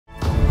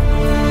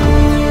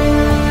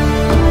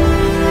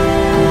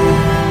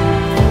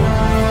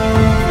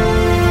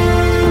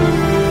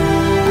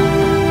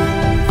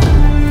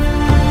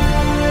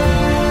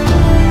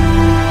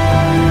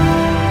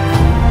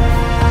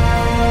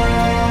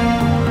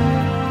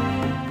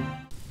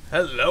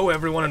Hello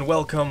everyone and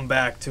welcome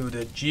back to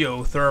the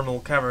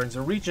Geothermal Caverns,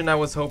 a region I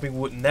was hoping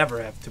would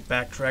never have to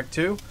backtrack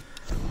to.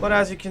 But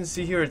as you can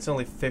see here, it's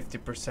only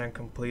 50%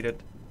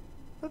 completed.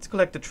 Let's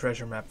collect the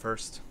treasure map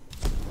first.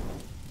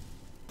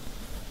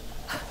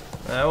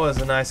 That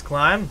was a nice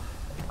climb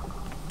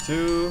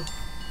to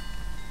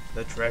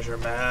the treasure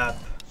map.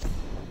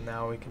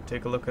 Now we can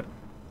take a look at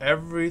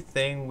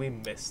everything we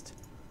missed.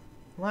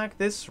 Like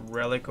this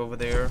relic over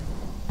there,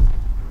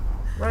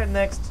 right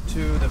next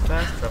to the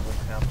fast travel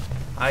camp.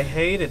 I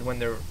hate it when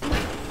they're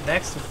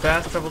next to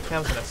fast travel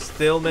camps and I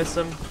still miss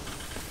them.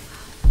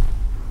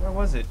 Where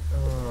was it?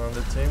 Oh, on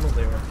the table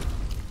there.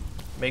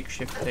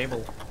 Makeshift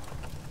table.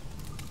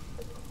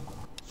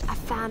 A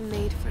fan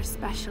made for a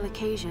special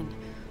occasion.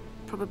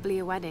 Probably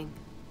a wedding.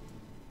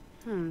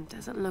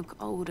 Doesn't look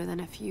older than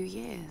a few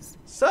years.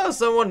 So,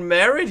 someone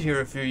married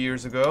here a few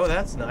years ago.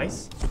 That's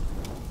nice.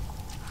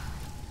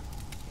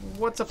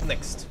 What's up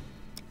next?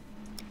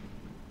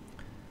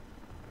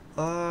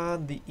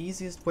 The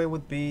easiest way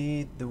would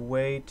be the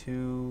way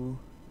to...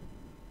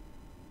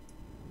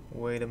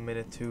 Wait a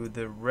minute, to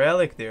the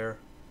relic there.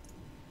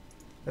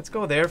 Let's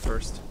go there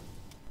first.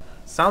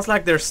 Sounds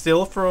like they're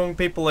still throwing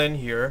people in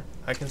here.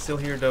 I can still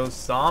hear those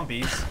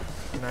zombies,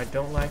 and I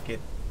don't like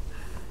it.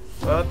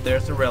 But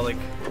there's the relic.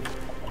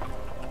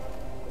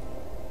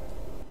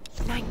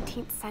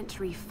 19th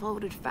century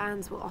folded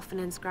fans were often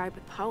inscribed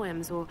with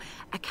poems or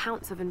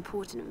accounts of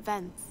important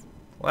events.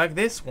 Like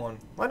this one.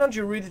 Why don't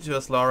you read it to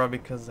us, Laura?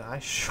 Because I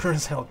sure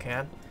as hell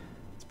can.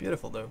 It's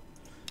beautiful, though.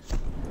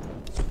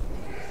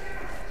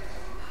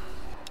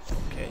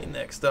 Okay,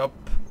 next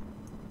up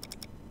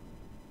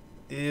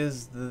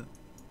is the...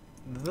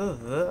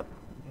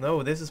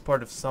 No, this is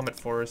part of Summit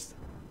Forest.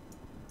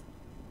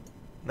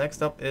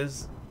 Next up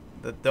is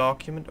the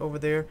document over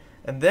there.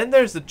 And then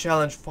there's the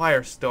challenge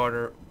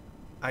Firestarter.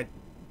 I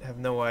have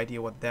no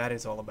idea what that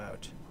is all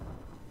about.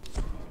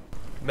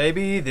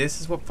 Maybe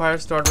this is what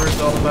Firestarter is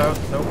all about?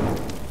 Nope.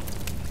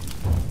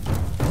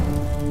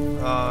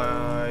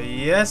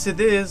 Yes it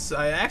is.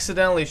 I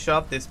accidentally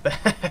shot this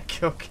back.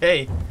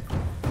 Okay.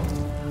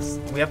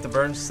 We have to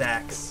burn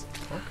sacks.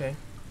 Okay.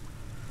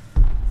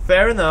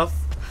 Fair enough.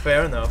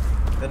 Fair enough.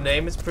 The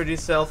name is pretty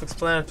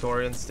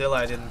self-explanatory and still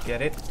I didn't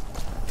get it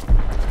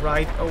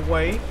right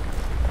away.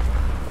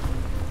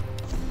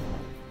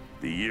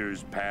 The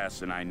years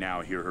pass and I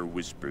now hear her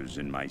whispers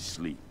in my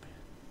sleep.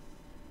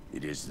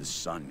 It is the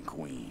Sun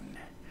Queen.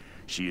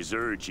 She is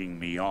urging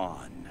me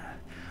on.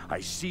 I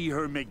see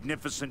her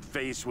magnificent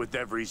face with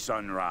every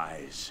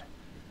sunrise.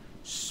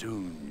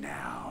 Soon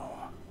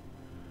now.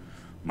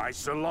 My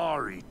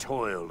Solari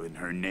toil in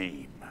her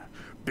name,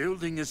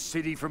 building a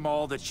city from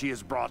all that she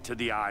has brought to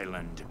the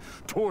island,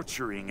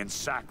 torturing and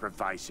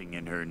sacrificing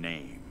in her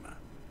name.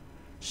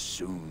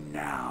 Soon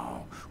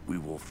now, we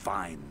will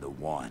find the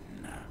one.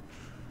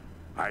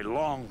 I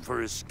long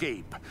for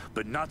escape,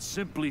 but not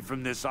simply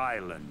from this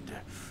island.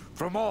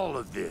 From all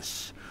of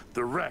this,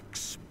 the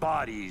wrecks,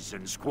 bodies,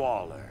 and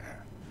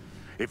squalor.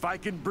 If I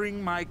can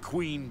bring my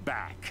queen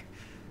back,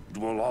 it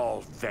will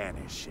all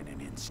vanish in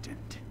an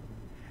instant.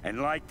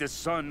 And like the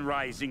sun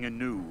rising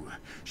anew,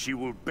 she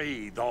will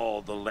bathe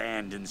all the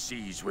land and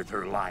seas with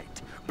her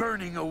light,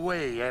 burning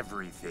away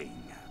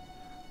everything.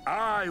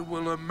 I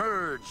will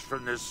emerge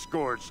from this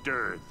scorched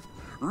earth,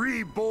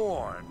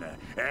 reborn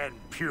and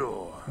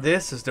pure.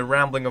 This is the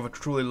rambling of a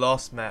truly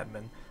lost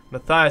madman.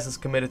 Matthias has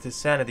committed his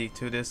sanity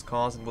to this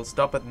cause and will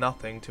stop at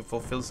nothing to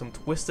fulfill some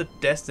twisted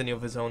destiny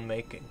of his own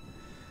making.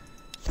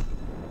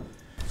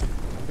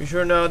 We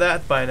sure know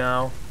that by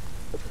now.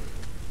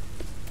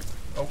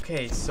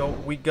 Okay, so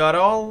we got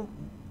all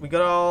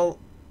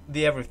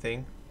the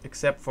everything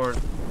except for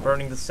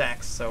burning the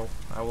sacks, so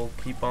I will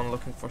keep on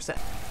looking for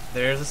sacks.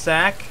 There's a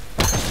sack.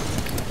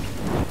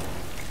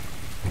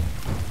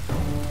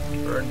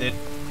 Burned it.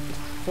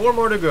 4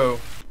 more to go.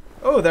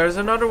 Oh, there's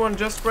another one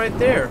just right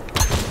there.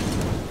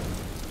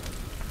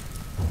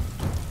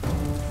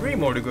 3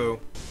 more to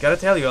go. Gotta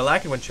tell you, I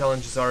like it when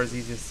challenges are as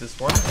easy as this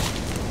one.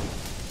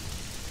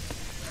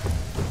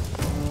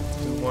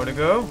 2 more to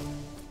go.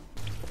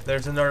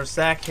 There's another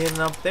sack hidden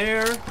up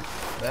there.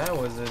 That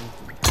was a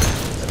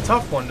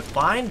tough one to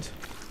find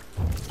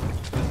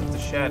because of the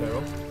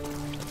shadow.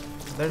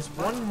 There's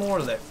one more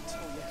left.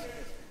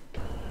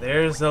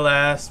 There's the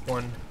last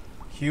one.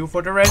 Cue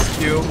for the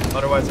rescue.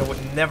 Otherwise I would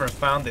never have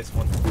found this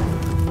one.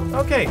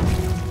 Okay.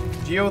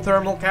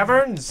 Geothermal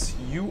Caverns,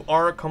 you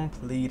are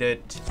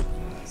completed.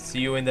 See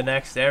you in the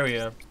next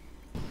area.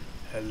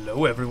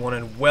 Hello everyone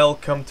and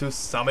welcome to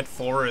Summit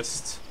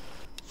Forest,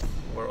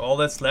 where all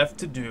that's left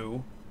to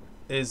do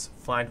is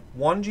find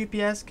 1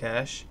 GPS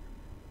cache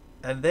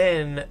and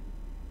then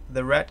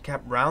the Red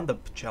Cap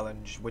Roundup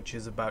challenge, which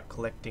is about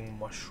collecting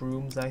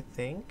mushrooms, I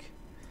think.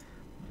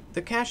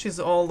 The cache is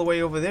all the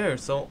way over there,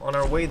 so on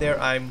our way there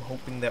I'm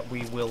hoping that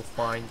we will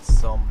find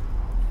some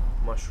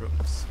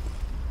mushrooms.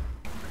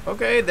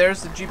 Okay,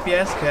 there's the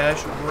GPS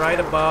cache right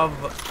above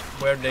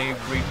where they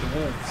breed the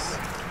wolves.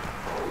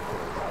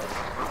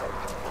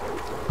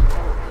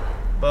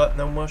 But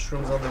no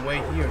mushrooms on the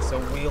way here, so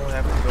we'll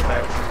have to go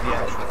back to the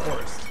actual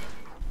forest.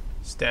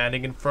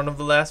 Standing in front of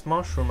the last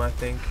mushroom, I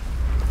think.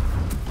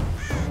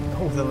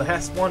 Oh, the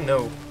last one?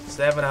 No.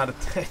 7 out of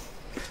 10.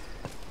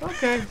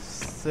 Okay,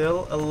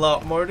 still a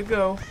lot more to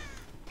go.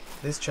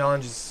 This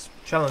challenge is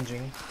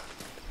challenging.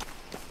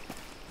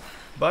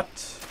 But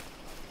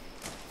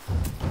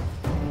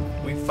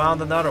we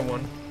found another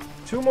one.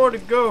 2 more to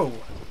go.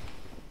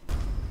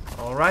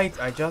 Alright,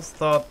 I just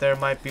thought there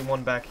might be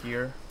one back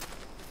here.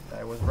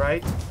 I was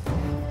right.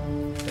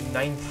 The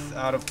 9th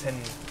out of 10.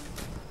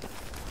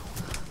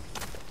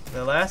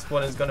 The last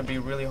one is gonna be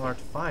really hard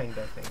to find,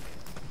 I think.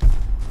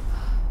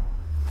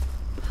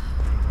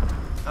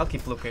 I'll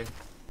keep looking.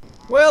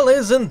 Well,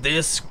 isn't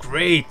this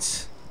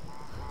great?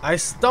 I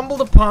stumbled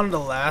upon the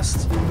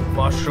last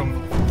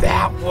mushroom.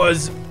 That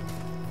was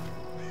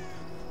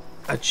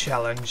a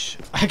challenge.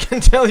 I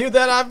can tell you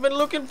that I've been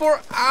looking for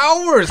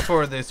hours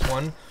for this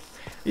one.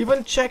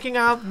 Even checking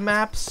out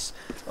maps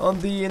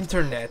on the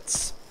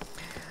internet.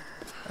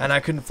 And I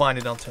couldn't find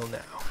it until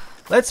now.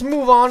 Let's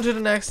move on to the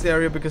next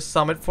area because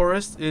Summit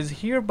Forest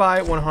is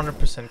hereby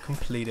 100%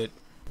 completed.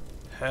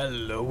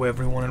 Hello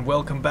everyone and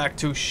welcome back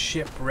to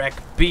Shipwreck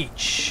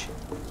Beach.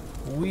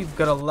 We've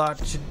got a lot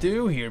to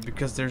do here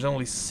because there's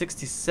only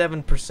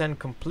 67%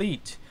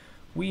 complete.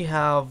 We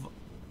have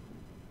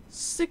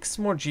 6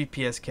 more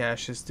GPS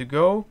caches to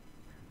go,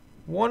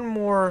 1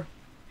 more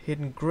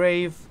hidden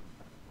grave,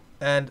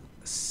 and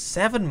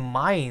 7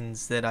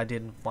 mines that I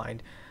didn't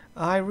find.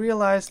 I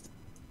realized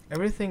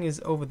everything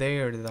is over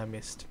there that I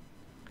missed.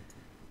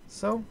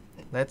 So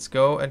let's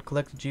go and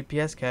collect the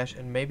GPS cache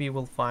and maybe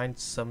we'll find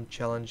some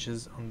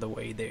challenges on the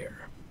way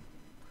there.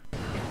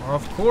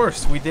 Of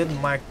course, we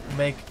didn't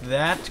make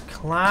that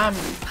climb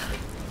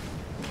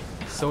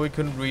so we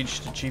couldn't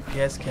reach the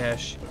GPS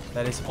cache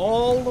that is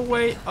all the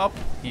way up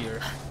here.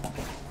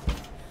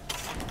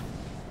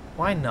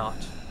 Why not?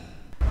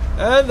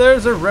 And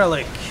there's a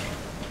relic.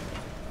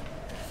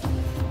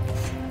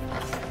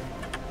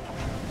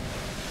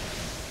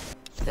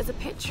 There's a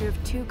picture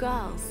of 2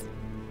 girls.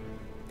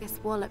 This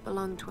wallet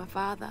belonged to her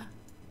father.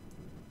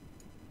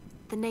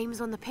 The names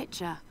on the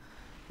picture,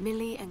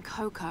 Millie and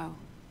Coco.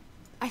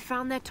 I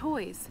found their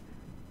toys.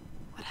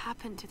 What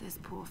happened to this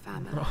poor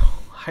family?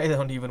 Oh, I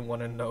don't even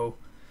want to know.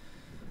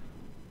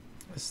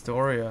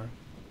 Astoria,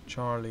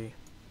 Charlie.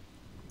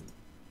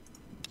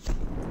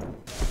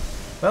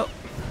 Well,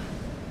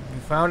 we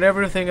found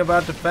everything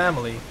about the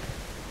family.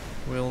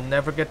 We'll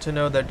never get to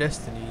know their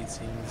destiny, it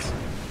seems.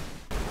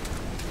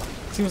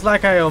 Seems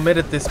like I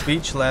omitted this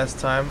beach last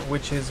time,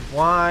 which is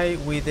why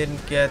we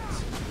didn't get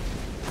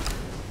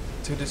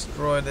to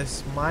destroy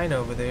this mine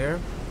over there.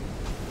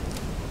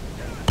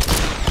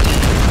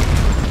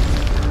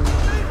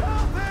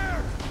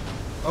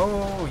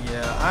 Oh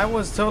yeah, I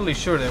was totally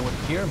sure they would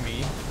hear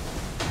me.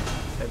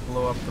 They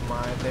blow up the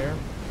mine there.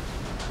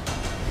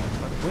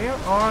 But where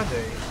are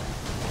they?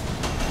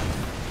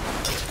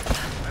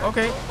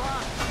 Okay.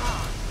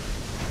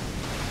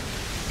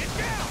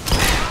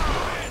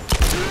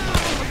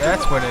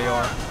 That's where they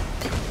are.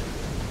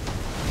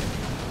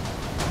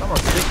 Come on,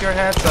 stick your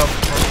heads up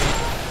for me.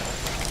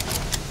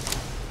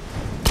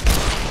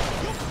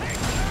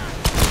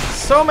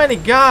 So many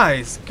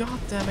guys! God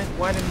damn it,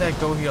 why didn't I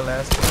go here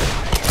last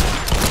time?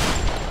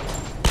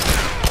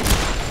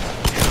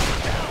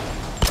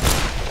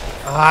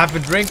 I've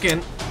been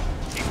drinking.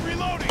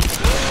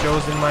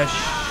 Shows in my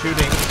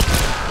shooting.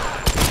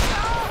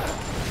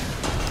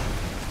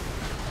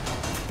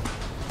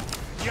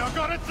 You're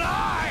gonna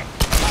die!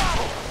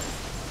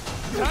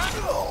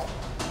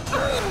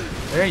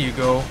 There you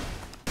go.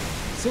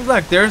 Seems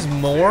like there's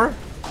more.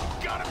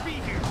 Gotta be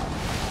here.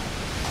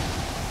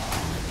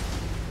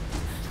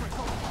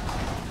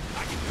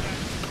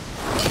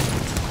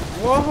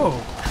 Whoa!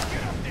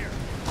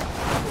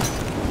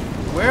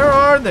 Where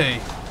are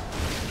they?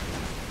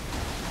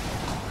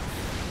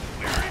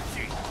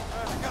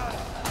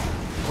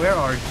 Where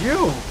are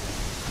you,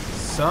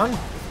 son?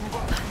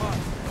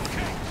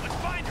 Okay, let's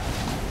find her.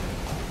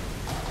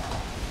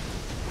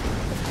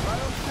 I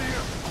don't see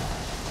her.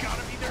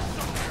 Gotta be there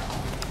somewhere.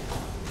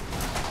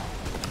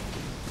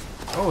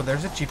 Oh,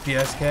 there's a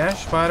GPS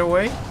cache, by the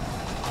way.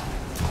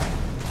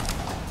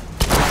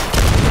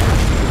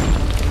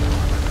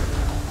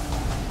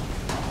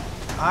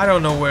 I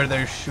don't know where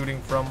they're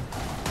shooting from.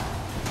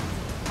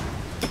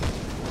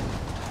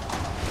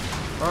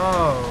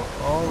 Oh,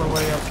 all the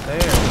way up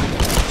there.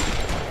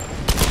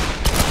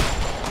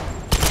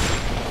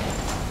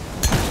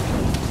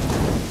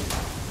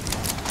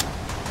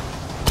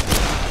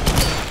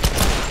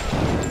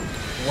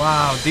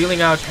 Wow,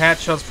 dealing out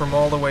headshots from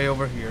all the way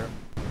over here.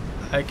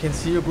 I can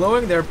see you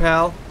glowing there,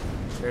 pal.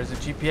 There's a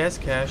GPS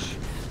cache.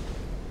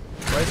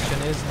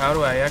 Question is, how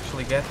do I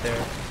actually get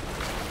there?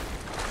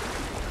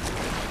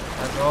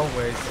 As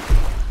always,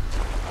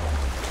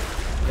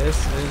 this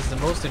is the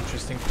most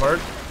interesting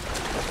part.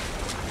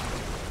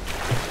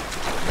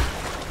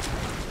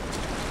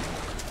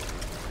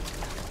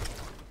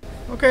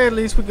 Okay, at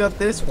least we got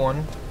this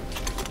one.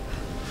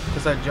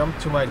 Because I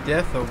jumped to my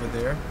death over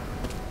there.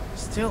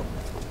 Still,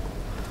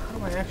 how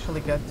do I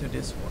actually get to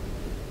this one?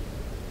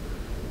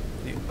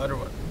 The other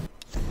one.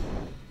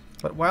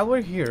 But while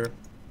we're here,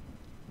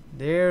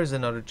 there's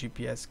another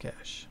GPS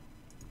cache.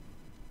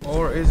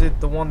 Or is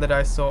it the one that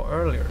I saw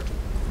earlier?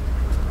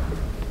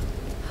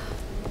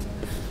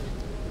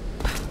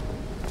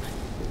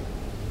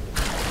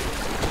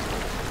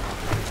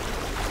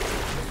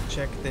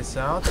 Check this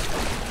out.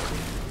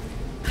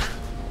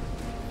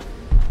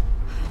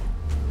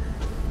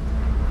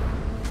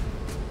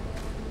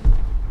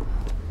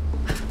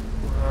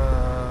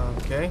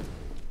 Okay.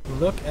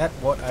 Look at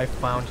what I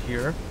found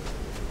here.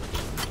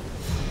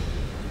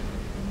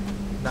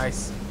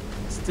 Nice.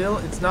 Still,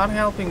 it's not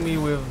helping me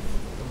with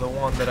the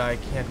one that I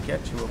can't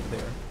get to up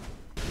there.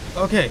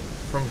 Okay,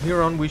 from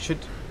here on we should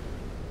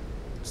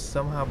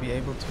somehow be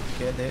able to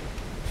get it.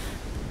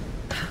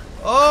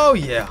 Oh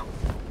yeah!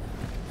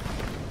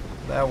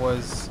 That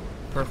was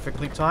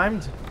perfectly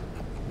timed.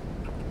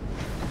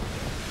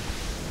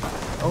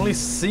 Only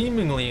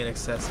seemingly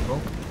inaccessible.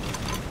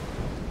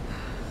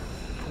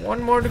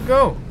 One more to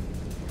go.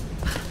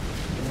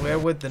 Where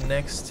would the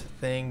next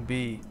thing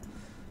be?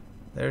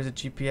 There's a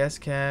GPS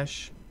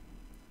cache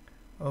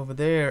over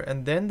there,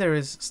 and then there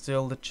is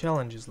still the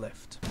challenges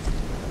left.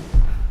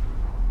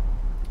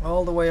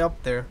 All the way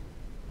up there.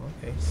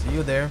 Okay, see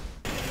you there.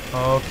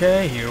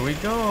 Okay, here we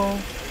go.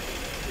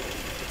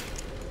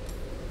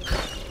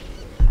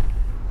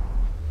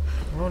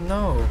 Oh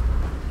no.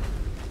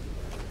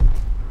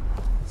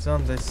 It's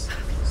on this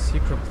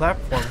secret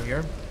platform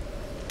here.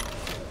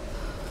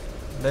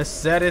 The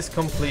set is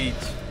complete.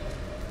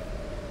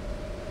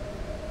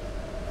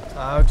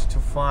 Out to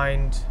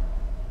find,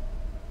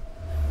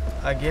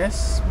 I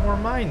guess, more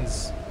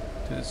mines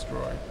to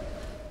destroy.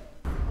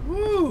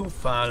 Woo!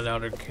 Found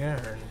another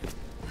cairn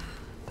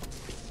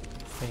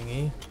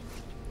thingy.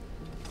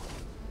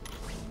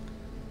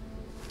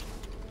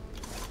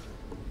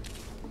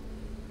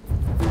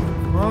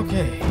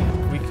 Okay,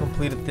 we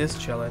completed this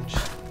challenge,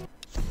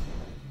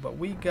 but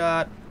we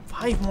got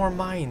 5 more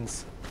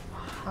mines.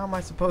 How am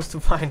I supposed to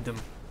find them?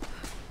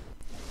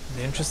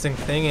 The interesting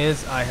thing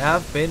is, I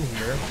have been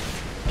here,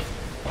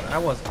 but I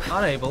was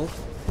unable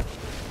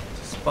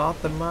to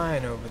spot the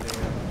mine over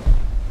there.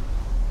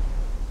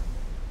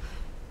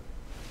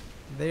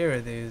 There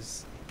it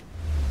is.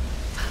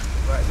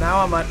 Right now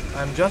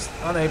I'm just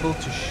unable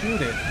to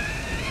shoot it.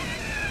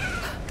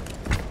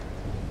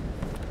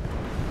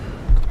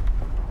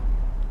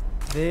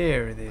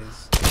 There it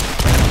is.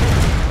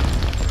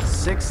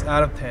 6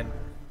 out of 10.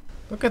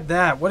 Look at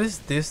that. What is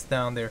this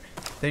down there?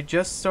 They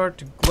just start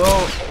to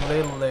glow a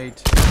little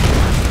late.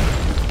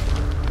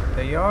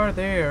 They are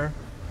there.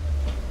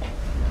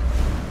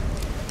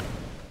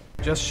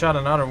 Just shot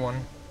another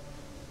one.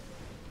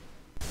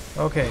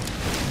 Okay.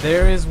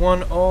 There is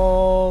one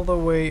all the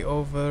way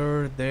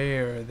over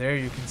there. There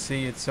you can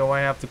see it. So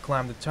I have to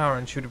climb the tower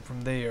and shoot it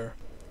from there.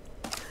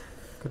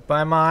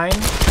 Goodbye, mine.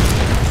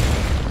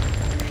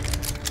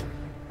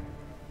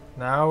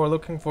 Now we're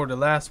looking for the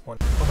last one.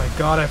 Oh my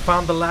god, I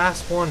found the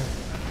last one.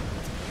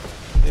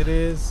 It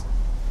is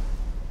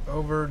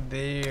over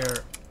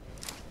there.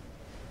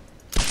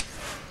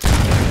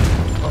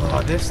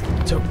 Oh, this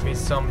took me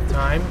some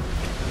time.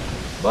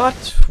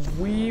 But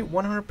we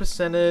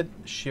 100%ed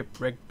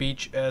Shipwreck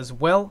Beach as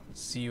well.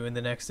 See you in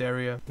the next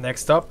area.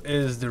 Next up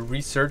is the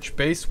research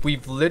base.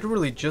 We've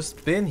literally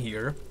just been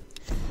here.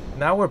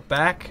 Now we're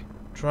back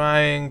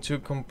trying to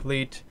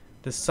complete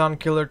the Sun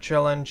Killer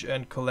challenge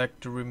and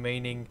collect the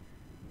remaining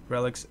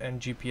relics and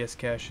GPS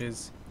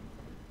caches.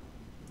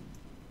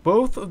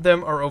 Both of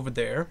them are over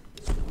there,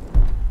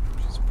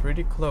 which is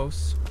pretty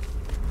close.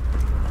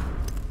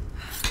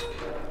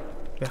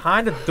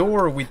 Behind the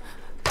door we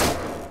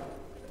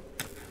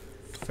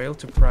failed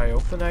to pry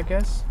open, I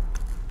guess.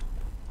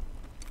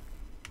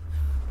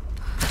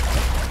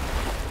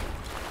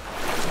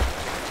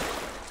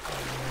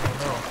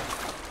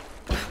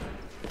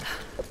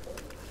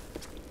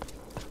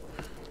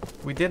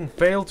 We didn't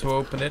fail to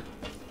open it,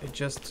 it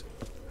just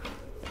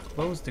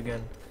closed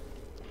again.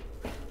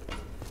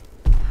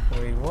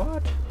 Wait,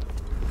 what?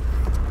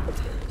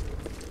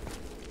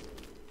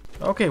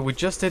 Okay, we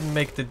just didn't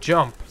make the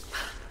jump.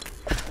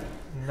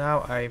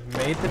 Now I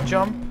made the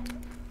jump.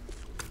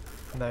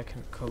 And I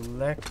can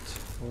collect.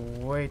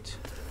 Wait,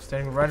 I'm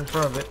standing right in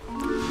front of it.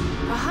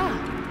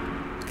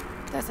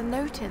 Aha! There's a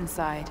note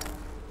inside.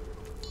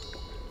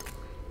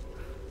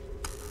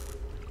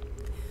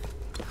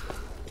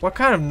 What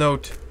kind of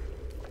note?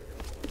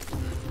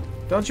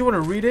 Don't you want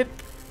to read it?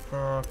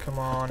 Oh, come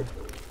on.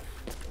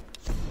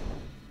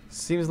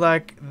 Seems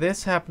like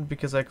this happened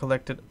because I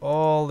collected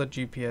all the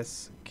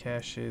GPS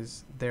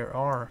caches there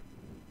are.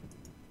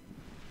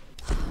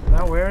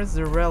 Now where is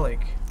the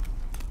relic?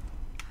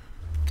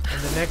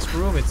 In the next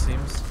room, it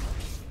seems.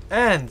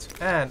 And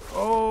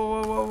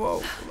oh,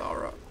 whoa,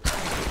 Laura.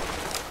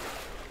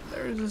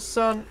 There's a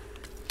sun.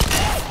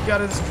 You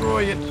gotta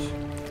destroy it.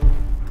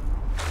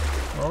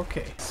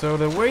 Okay, so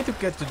the way to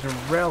get to the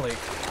relic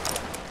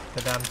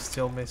that I'm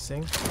still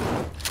missing is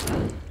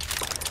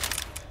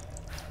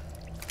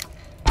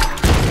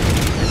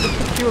a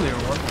peculiar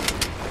one.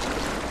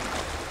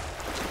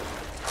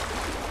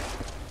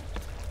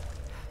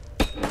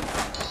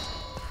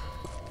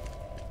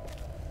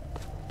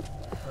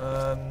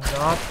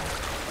 Not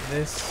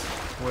this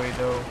way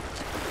though.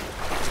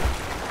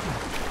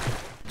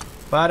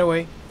 By the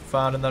way,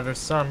 found another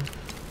sun.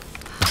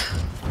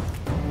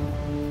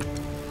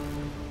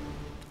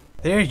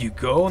 There you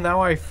go,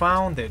 now I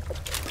found it.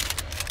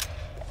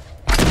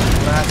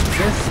 Blast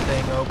this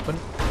thing open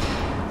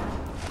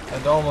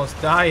and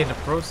almost die in the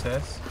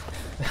process.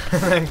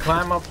 And then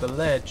climb up the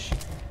ledge.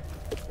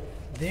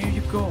 There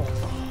you go.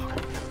 Oh,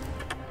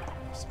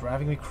 it's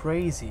driving me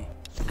crazy.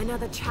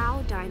 Another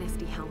Chow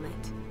Dynasty helmet.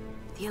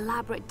 The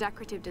elaborate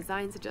decorative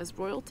designs are just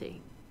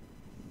royalty.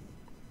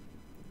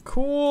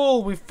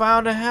 Cool, we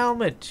found a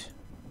helmet.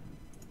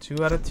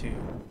 2 out of 2.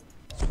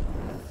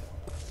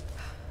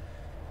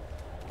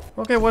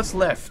 Okay, what's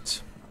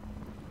left?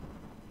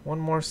 One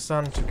more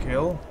sun to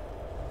kill.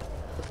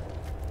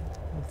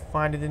 We'll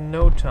find it in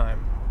no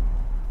time.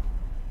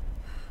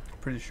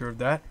 Pretty sure of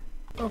that.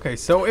 Okay,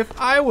 so if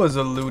I was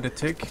a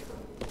lunatic,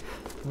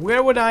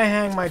 where would I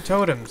hang my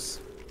totems?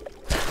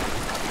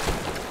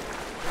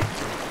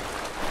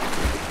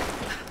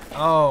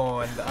 Oh,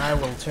 and I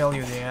will tell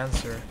you the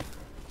answer.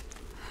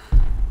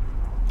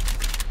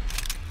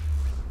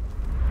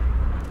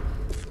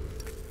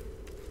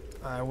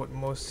 I would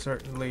most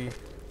certainly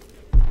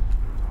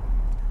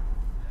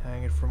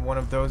hang it from one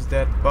of those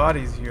dead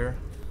bodies here.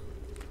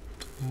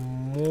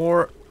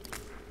 More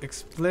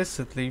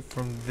explicitly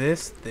from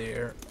this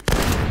there.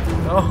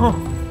 Oh,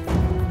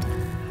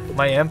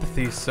 my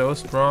empathy is so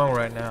strong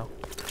right now.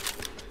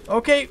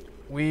 Okay,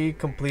 we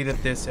completed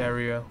this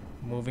area.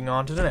 Moving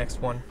on to the next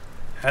one.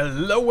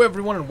 Hello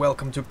everyone and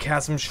welcome to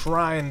Chasm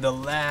Shrine, the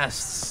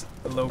last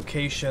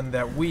location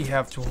that we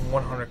have to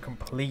 100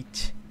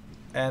 complete.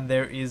 And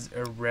there is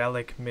a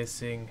relic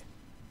missing.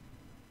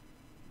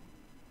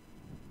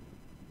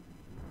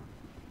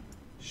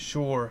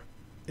 Sure,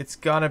 it's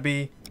gonna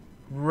be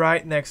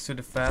right next to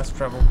the fast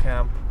travel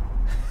camp.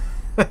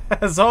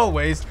 As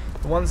always,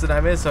 the ones that I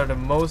miss are the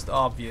most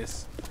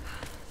obvious.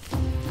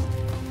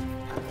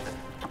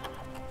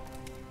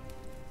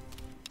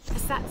 A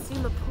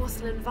Satsuma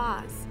porcelain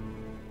vase.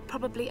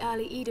 Probably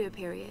early Edo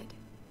period.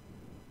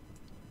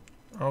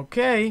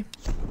 Okay.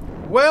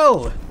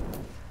 Well,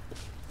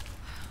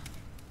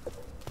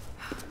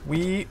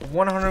 we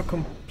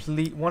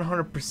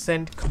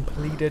 100%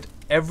 completed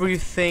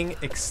everything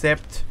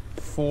except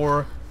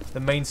for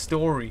the main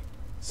story.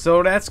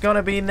 So that's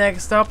gonna be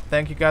next up.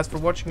 Thank you guys for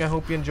watching. I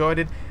hope you enjoyed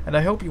it, and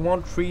I hope you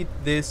won't treat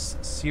this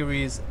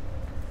series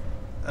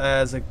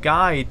as a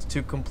guide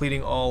to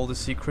completing all the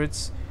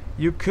secrets.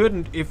 You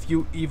couldn't if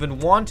you even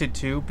wanted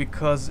to,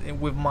 because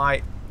with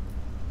my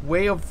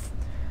way of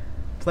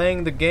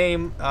playing the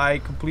game, I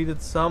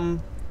completed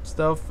some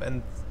stuff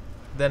and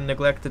then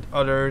neglected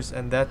others,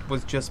 and that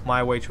was just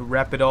my way to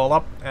wrap it all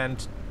up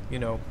and, you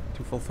know,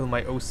 to fulfill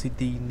my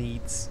OCD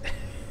needs.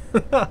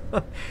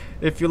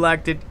 If you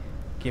liked it,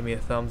 give me a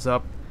thumbs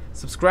up.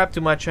 Subscribe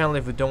to my channel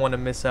if you don't want to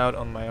miss out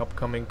on my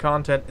upcoming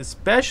content,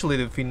 especially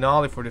the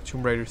finale for the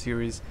Tomb Raider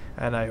series,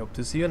 and I hope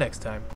to see you next time.